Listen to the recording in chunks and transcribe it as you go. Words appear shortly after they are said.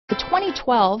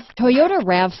2012 Toyota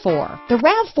RAV4. The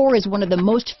RAV4 is one of the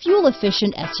most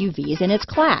fuel-efficient SUVs in its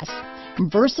class.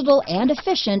 Versatile and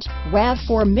efficient,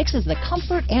 RAV4 mixes the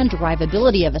comfort and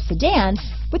drivability of a sedan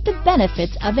with the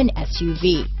benefits of an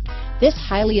SUV. This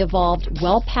highly evolved,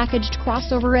 well-packaged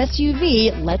crossover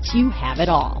SUV lets you have it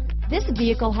all. This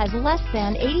vehicle has less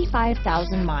than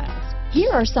 85,000 miles.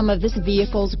 Here are some of this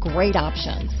vehicle's great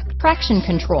options: traction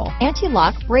control,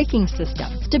 anti-lock braking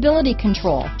system, stability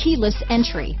control, keyless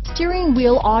entry, steering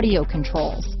wheel audio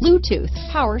controls, Bluetooth,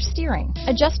 power steering,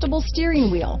 adjustable steering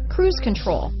wheel, cruise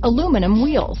control, aluminum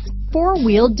wheels,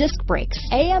 four-wheel disc brakes,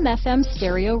 AM/FM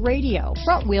stereo radio,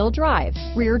 front-wheel drive,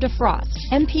 rear defrost,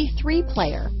 MP3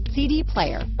 player, CD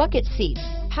player, bucket seats,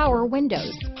 power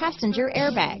windows, passenger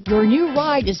airbag. Your new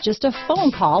ride is just a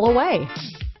phone call away.